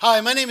Hi,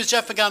 my name is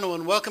Jeff Pagano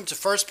and welcome to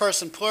First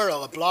Person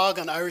Plural, a blog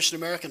on Irish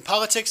and American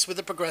politics with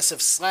a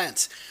progressive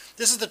slant.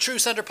 This is the True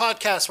Centre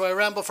podcast where I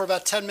ramble for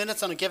about 10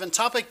 minutes on a given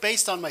topic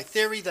based on my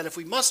theory that if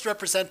we must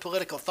represent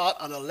political thought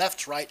on a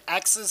left-right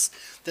axis,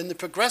 then the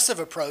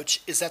progressive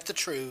approach is at the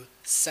true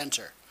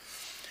centre.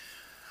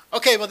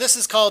 Okay, well, this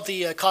is called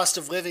the Cost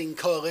of Living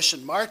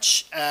Coalition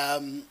March.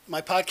 My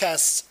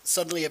podcasts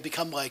suddenly have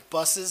become like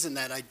buses in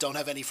that I don't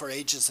have any for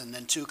ages and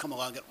then two come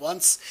along at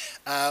once.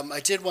 I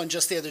did one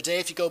just the other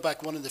day. If you go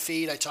back one in the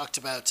feed, I talked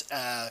about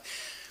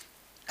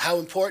how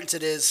important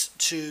it is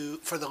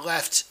for the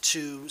left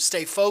to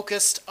stay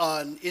focused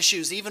on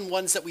issues, even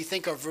ones that we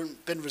think have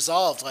been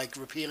resolved, like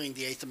repealing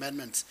the Eighth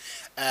Amendment,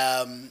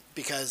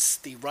 because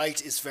the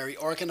right is very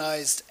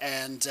organized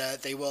and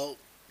they will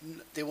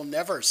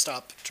never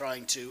stop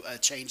trying to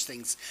change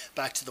things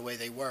back to the way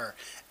they were.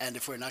 And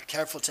if we're not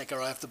careful, take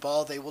our eye off the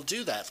ball, they will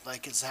do that,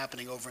 like is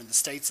happening over in the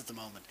States at the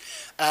moment.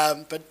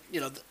 But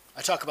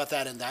I talk about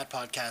that in that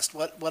podcast.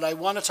 What I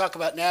want to talk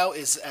about now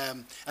is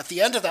at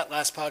the end of that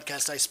last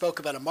podcast, I spoke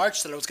about a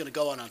march that I was going to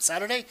go on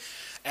Saturday.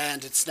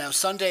 And it's now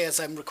Sunday as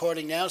I'm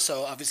recording now,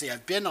 so obviously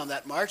I've been on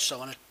that march, so I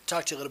want to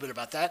talk to you a little bit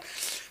about that.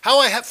 How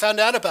I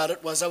found out about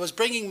it was I was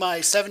bringing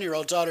my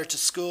 7-year-old daughter to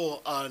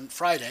school on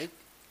Friday.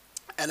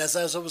 And as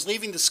I was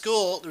leaving the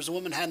school, there was a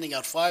woman handing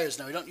out flyers.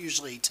 Now, I don't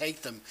usually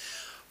take them,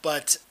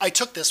 but I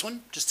took this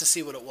one just to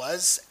see what it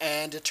was,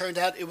 and it turned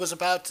out it was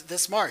about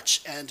this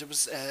march, and it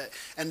was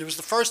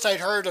the first I'd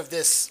heard of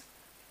this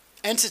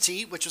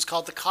entity, which was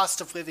called the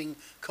Cost of Living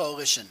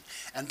Coalition.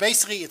 And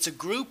basically, it's a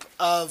group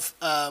of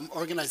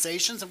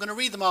organizations. I'm going to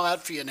read them all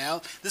out for you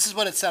now. This is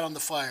what it said on the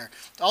flyer.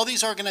 All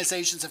these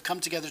organizations have come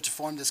together to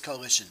form this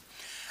coalition.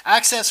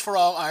 Access for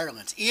All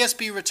Ireland,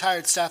 ESB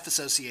Retired Staff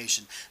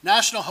Association,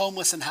 National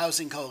Homeless and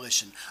Housing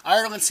Coalition,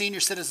 Ireland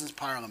Senior Citizens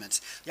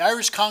Parliament, the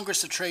Irish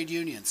Congress of Trade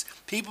Unions,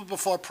 People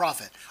Before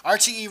Profit,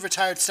 RTE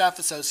Retired Staff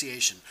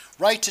Association,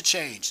 Right to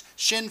Change,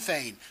 Sinn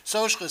Féin,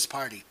 Socialist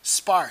Party,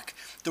 Spark,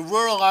 the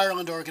Rural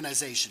Ireland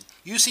Organisation,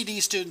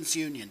 UCD Students'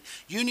 Union,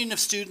 Union of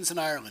Students in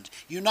Ireland,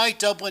 Unite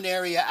Dublin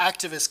Area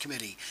Activist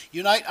Committee,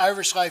 Unite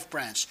Irish Life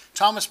Branch,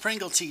 Thomas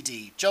Pringle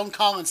TD, Joan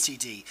Collins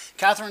TD,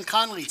 Catherine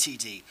Connolly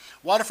TD,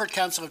 Waterford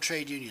Council of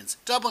Trade Unions,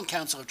 Dublin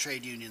Council of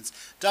Trade Unions,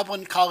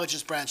 Dublin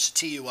Colleges Branch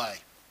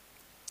TUI.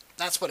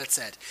 That's what it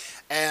said.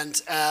 And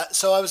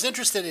so I was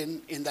interested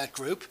in that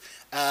group.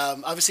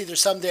 Obviously,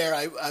 there's some there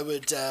I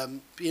would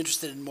be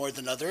interested in more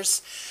than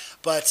others.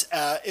 But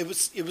it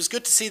was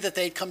good to see that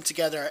they'd come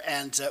together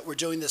and were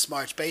doing this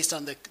march based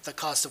on the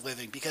cost of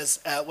living. Because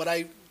what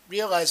I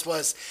realized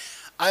was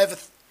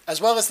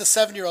as well as the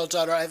 7-year-old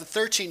daughter, I have a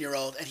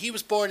 13-year-old, and he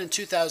was born in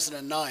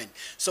 2009.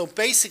 So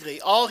basically,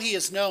 all he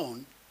has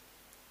known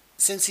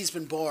since he's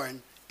been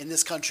born in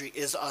this country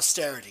is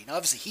austerity. Now,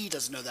 obviously, he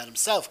doesn't know that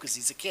himself because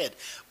he's a kid.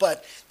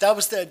 But that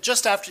was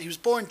he was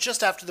born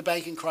just after the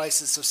banking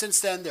crisis. So since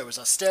then, there was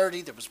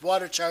austerity, there was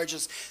water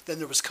charges, then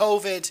there was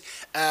COVID,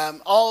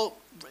 all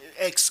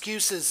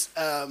excuses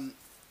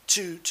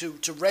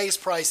to raise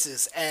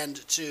prices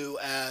and to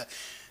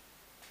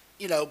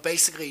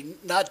basically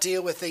not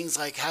deal with things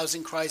like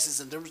housing crisis,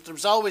 and there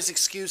was always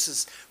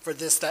excuses for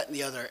this, that, and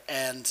the other.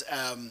 And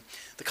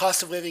the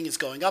cost of living is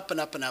going up and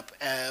up and up.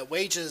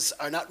 Wages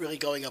are not really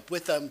going up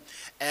with them,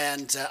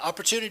 and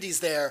opportunities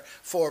there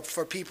for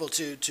people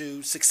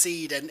to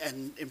succeed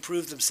and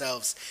improve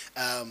themselves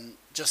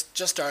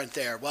just aren't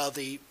there. While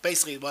the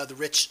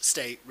rich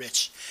stay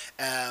rich,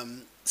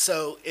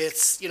 so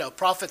it's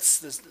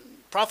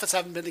profits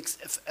haven't been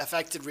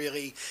affected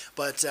really,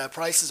 but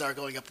prices are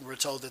going up, and we're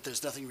told that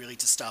there's nothing really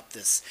to stop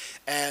this.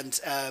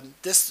 And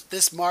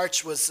this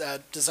march was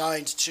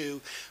designed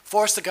to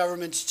force the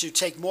government to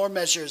take more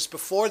measures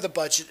before the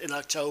budget in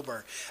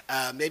October.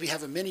 Maybe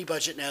have a mini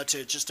budget now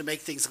to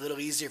make things a little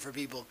easier for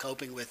people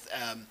coping with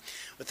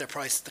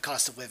the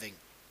cost of living.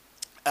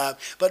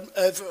 But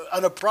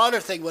on a broader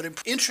thing, what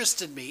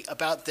interested me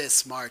about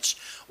this march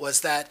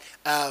was that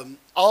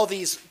all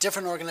these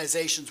different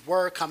organizations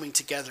were coming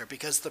together,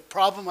 because the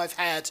problem I've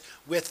had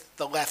with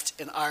the left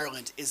in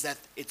Ireland is that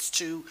it's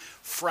too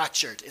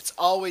fractured. It's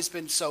always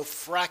been so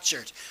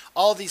fractured.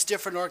 All these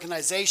different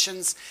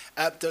organizations,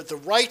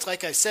 the right,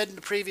 like I said in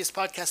the previous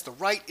podcast, the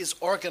right is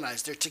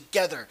organized. They're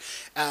together.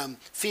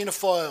 Fianna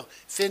Fáil,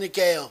 Fine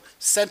Gael,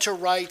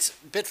 centre-right,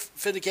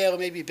 Fine Gael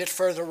maybe a bit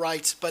further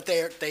right, but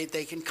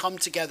they can come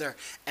together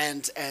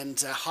and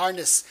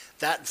harness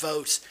that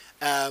vote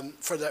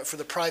for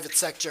the private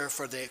sector,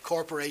 for the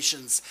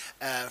corporations,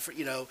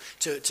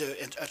 to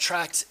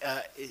attract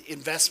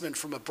investment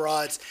from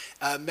abroad.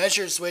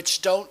 Measures which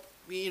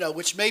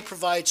which may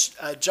provide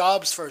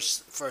jobs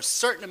for a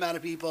certain amount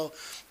of people,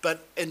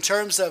 but in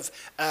terms of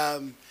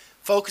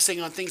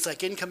focusing on things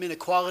like income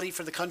inequality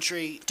for the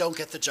country, don't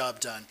get the job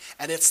done.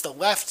 And it's the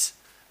left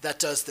that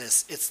does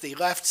this. It's the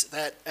left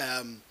that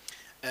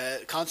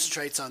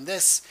concentrates on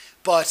this,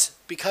 but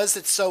because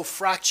it's so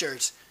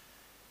fractured,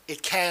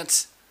 it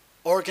can't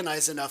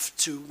organized enough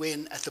to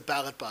win at the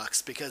ballot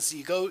box, because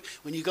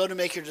when you go to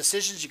make your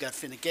decisions, you got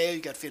Fine Gael,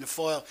 you got Fianna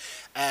Fáil,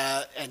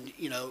 and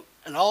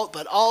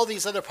but all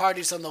these other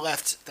parties on the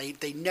left,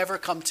 they never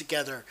come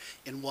together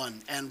in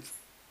one. And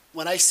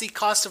when I see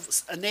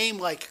a name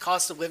like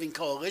Cost of Living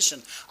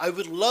Coalition, I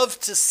would love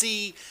to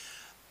see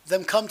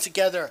them come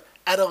together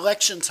at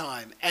election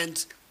time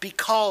and be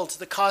called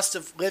the Cost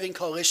of Living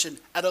Coalition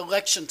at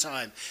election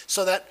time,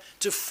 so that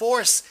to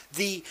force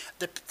the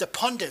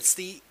pundits,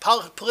 the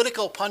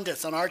political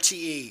pundits on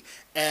RTE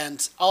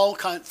and all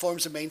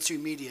forms of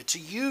mainstream media to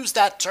use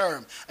that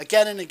term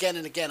again and again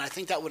and again. I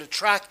think that would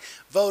attract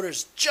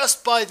voters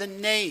just by the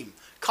name,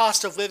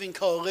 Cost of Living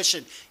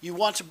Coalition.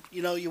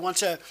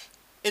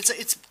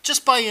 It's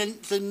just by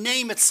the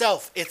name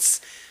itself. It's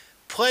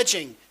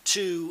pledging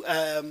to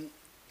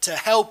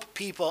help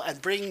people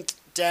and bring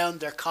down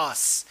their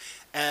costs.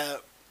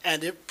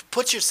 And it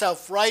puts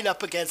yourself right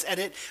up against,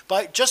 and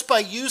by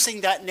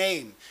using that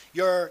name,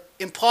 you're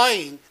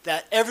implying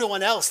that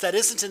everyone else that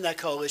isn't in that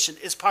coalition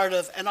is part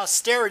of an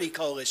austerity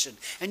coalition.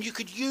 And you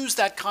could use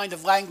that kind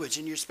of language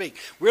in your speak.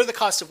 We're the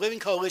Cost of Living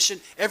Coalition.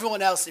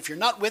 Everyone else, if you're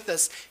not with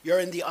us, you're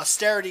in the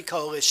austerity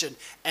coalition,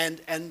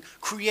 and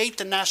create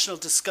the national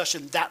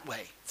discussion that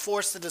way.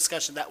 Force the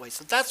discussion that way.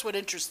 So that's what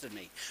interested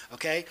me,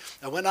 okay?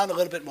 I went on a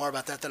little bit more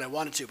about that than I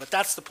wanted to, but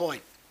that's the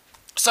point.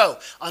 So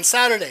on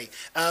Saturday,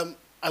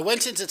 I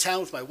went into town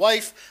with my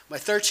wife, my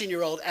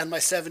 13-year-old, and my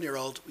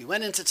 7-year-old. We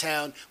went into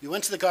town. We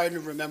went to the Garden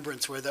of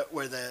Remembrance where the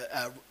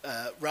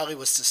rally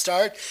was to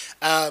start.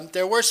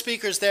 There were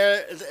speakers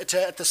there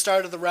at the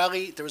start of the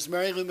rally. There was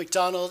Mary Lou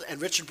McDonald and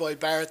Richard Boyd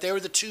Barrett. They were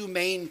the two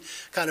main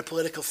kind of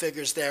political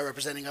figures there,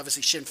 representing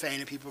obviously Sinn Féin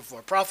and People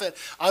Before Profit.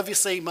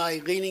 Obviously,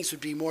 my leanings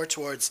would be more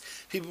towards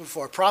People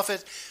Before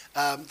Profit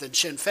than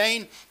Sinn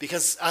Féin,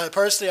 because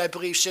personally I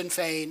believe Sinn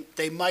Féin,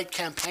 they might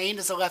campaign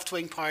as a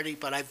left-wing party,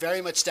 but I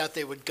very much doubt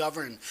they would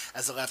govern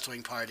as a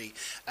left-wing party.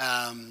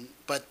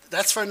 But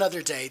that's for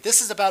another day.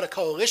 This is about a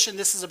coalition.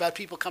 This is about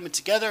people coming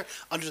together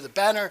under the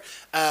banner.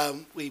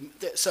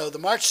 So the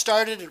march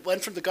started. It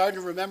went from the Garden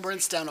of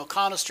Remembrance down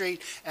O'Connell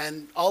Street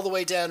and all the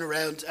way down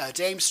around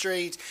Dame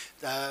Street,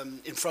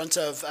 in front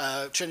of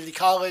Trinity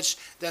College,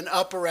 then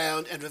up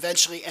around, and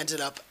eventually ended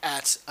up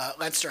at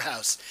Leinster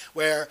House,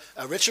 where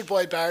Richard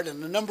Boyd Barrett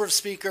and a number of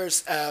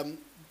speakers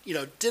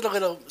did a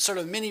little sort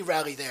of mini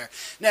rally there.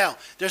 Now,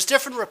 there's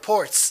different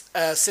reports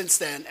since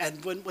then,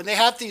 and when they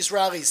have these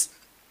rallies,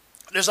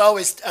 there's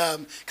always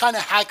kind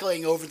of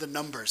haggling over the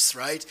numbers,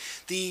 right?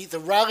 The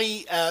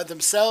rally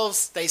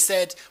themselves, they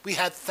said we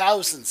had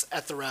thousands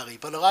at the rally,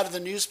 but a lot of the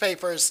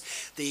newspapers,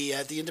 the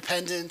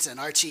Independent and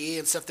RTE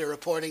and stuff, they're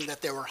reporting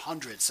that there were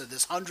hundreds. So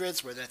there's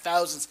hundreds, were there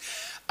thousands?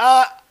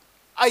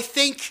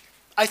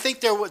 I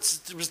think there was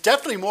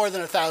definitely more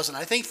than 1,000.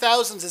 I think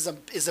thousands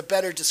is a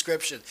better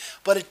description,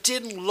 but it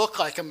didn't look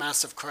like a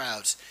massive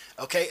crowd.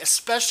 Okay,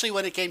 especially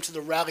when it came to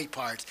the rally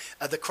part.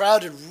 The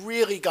crowd had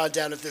really gone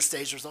down at this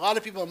stage. There was a lot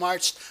of people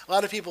marched, a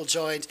lot of people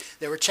joined.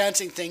 They were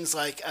chanting things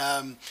like,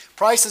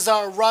 prices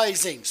are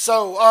rising,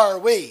 so are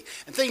we,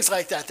 and things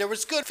like that. There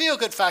was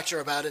feel-good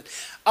factor about it.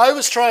 I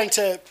was trying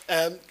to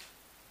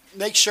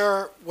make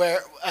sure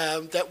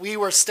that we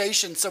were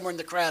stationed somewhere in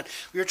the crowd.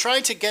 We were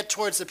trying to get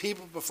towards the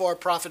People Before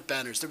Profit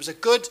banners. There was a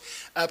good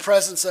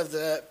presence of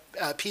the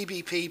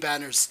PBP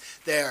banners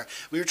there.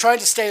 We were trying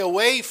to stay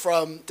away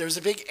from, there was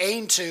a big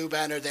Aim To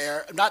banner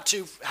there. I'm not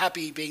too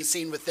happy being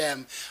seen with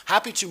them.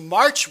 Happy to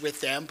march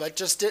with them, but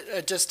just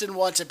didn't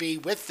want to be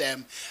with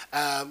them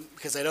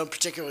because I don't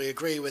particularly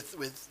agree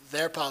with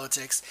their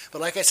politics.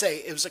 But like I say,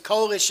 it was a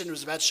coalition. It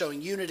was about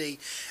showing unity.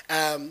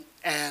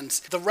 And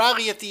the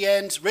rally at the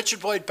end,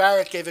 Richard Boyd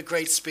Barrett gave a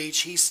great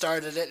speech. He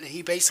started it, and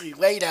he basically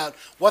laid out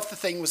what the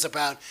thing was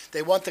about.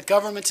 They want the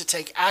government to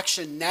take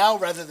action now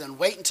rather than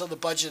wait until the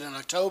budget in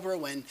October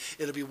when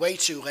it'll be way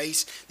too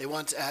late. They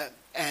want,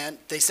 and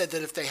they said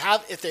that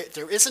if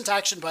there isn't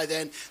action by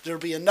then, there'll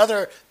be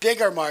another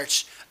bigger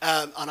march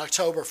on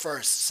October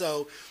 1st.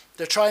 So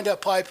they're trying to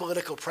apply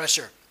political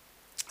pressure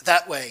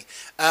that way.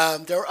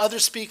 There were other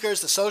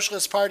speakers. The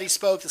Socialist Party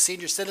spoke. The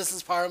Senior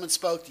Citizens Parliament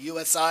spoke. The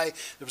USI.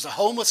 There was a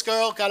homeless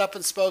girl got up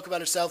and spoke about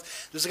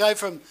herself. There's a guy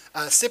from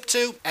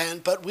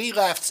SIPTU. But we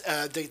left.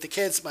 The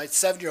kids, my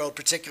 7-year-old in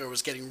particular,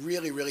 was getting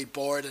really, really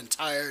bored and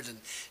tired, and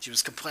she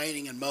was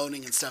complaining and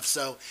moaning and stuff.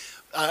 So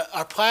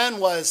our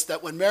plan was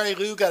that when Mary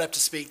Lou got up to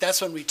speak,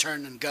 that's when we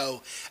turn and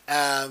go.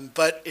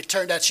 But it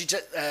turned out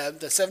the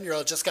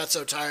 7-year-old just got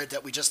so tired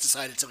that we just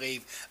decided to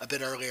leave a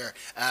bit earlier.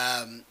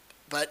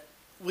 But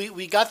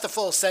we got the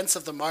full sense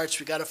of the march.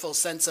 We got a full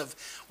sense of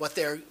what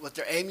they're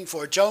aiming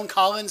for. Joan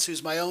Collins,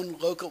 who's one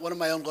of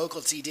my own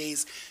local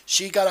TDs,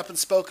 she got up and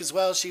spoke as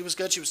well. She was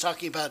good. She was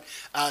talking about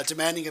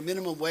demanding a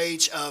minimum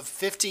wage of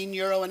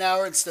 €15 an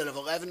hour instead of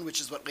 11,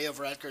 which is what Leo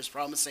Varadkar is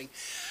promising.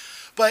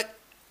 But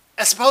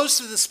as opposed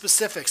to the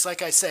specifics,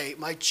 like I say,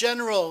 my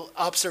general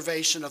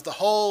observation of the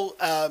whole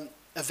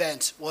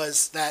event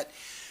was that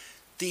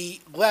the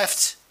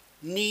left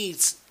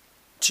needs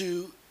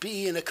to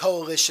be in a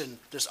coalition.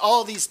 There's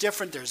all these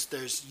different,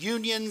 there's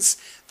unions,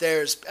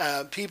 there's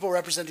people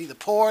representing the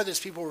poor, there's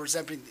people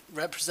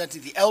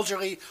representing the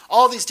elderly,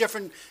 all these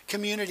different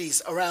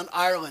communities around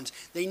Ireland.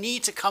 They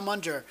need to come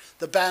under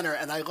the banner,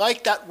 and I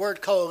like that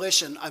word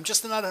coalition. I'm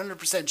just not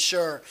 100%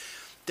 sure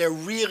they're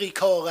really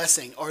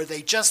coalescing, or are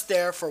they just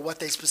there for what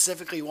they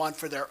specifically want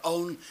for their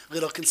own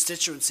little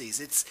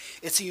constituencies?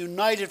 It's a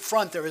united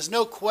front. There is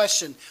no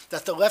question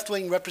that the left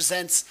wing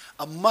represents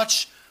a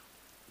much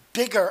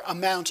bigger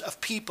amount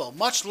of people,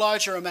 much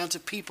larger amount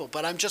of people.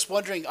 But I'm just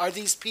wondering, are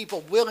these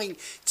people willing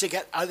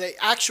to are they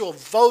actual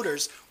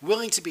voters,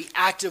 willing to be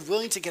active,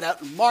 willing to get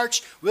out and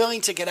march, willing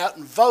to get out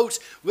and vote,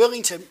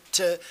 willing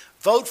to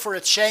vote for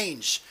a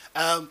change?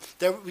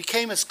 We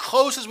came as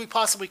close as we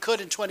possibly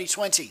could in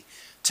 2020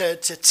 to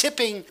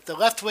tipping the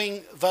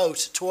left-wing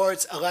vote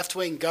towards a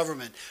left-wing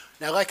government.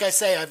 Now, like I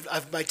say,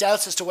 I've my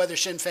doubts as to whether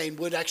Sinn Féin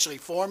would actually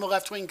form a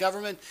left-wing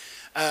government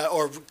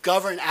or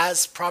govern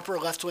as proper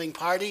left-wing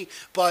party.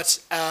 But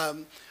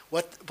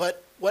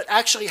what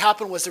actually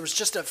happened was there was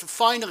just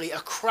finally a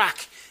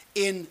crack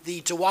in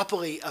the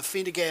duopoly of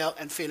Fine Gael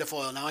and Fianna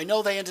Fáil. Now, I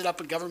know they ended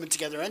up in government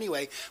together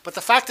anyway, but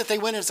the fact that they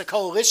went as a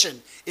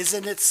coalition is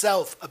in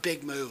itself a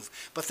big move.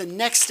 But the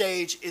next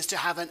stage is to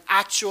have an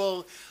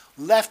actual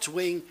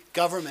left-wing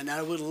government. And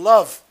I would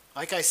love,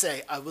 like I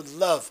say, I would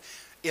love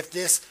if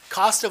this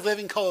cost of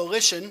living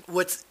coalition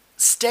would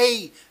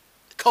stay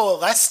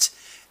coalesced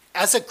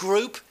as a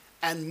group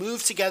and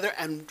move together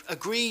and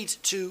agreed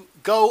to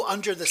go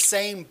under the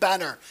same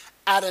banner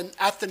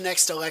at the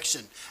next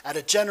election, at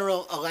a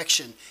general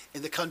election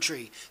in the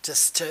country, to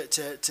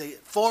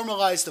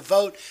formalize the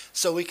vote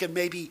so we can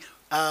maybe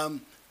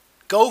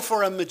go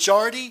for a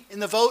majority in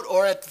the vote,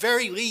 or at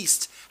very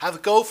least have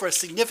it go for a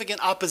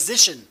significant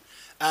opposition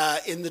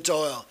in the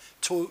Dáil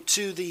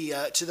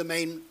to the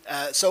main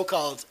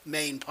so-called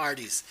main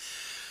parties.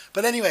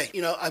 But anyway,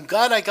 I'm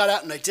glad I got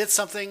out and I did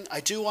something. I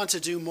do want to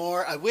do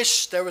more. I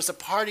wish there was a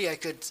party I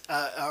could,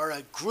 or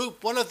a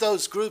group, one of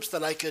those groups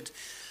that I could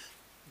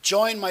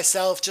join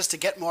myself just to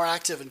get more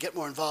active and get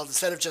more involved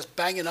instead of just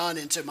banging on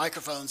into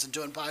microphones and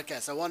doing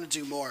podcasts. I want to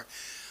do more.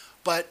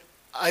 But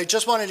I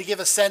just wanted to give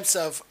a sense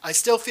of, I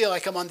still feel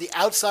like I'm on the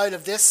outside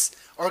of this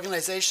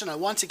organization. I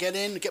want to get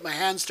in, get my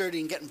hands dirty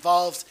and get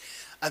involved.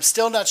 I'm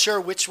still not sure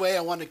which way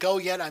I want to go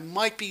yet. I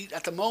might be,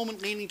 at the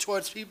moment, leaning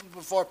towards people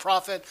before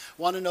profit,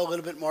 want to know a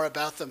little bit more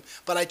about them.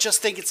 But I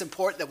just think it's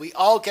important that we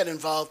all get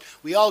involved,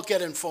 we all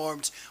get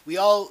informed, we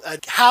all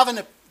have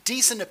a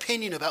decent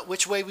opinion about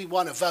which way we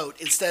want to vote,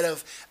 instead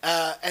of,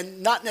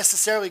 and not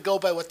necessarily go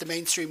by what the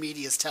mainstream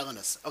media is telling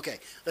us. Okay,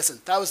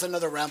 listen, that was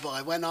another ramble.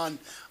 I went on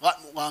a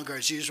lot longer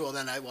as usual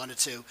than I wanted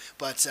to,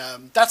 but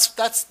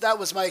that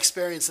was my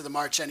experience of the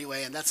march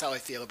anyway, and that's how I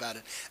feel about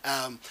it.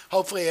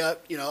 Hopefully,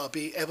 I'll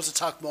be able to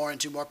talk more and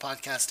do more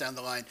podcasts down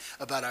the line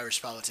about Irish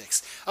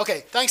politics.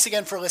 Okay, thanks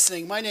again for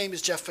listening. My name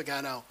is Jeff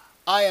Pagano.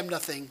 I am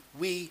nothing.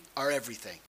 We are everything.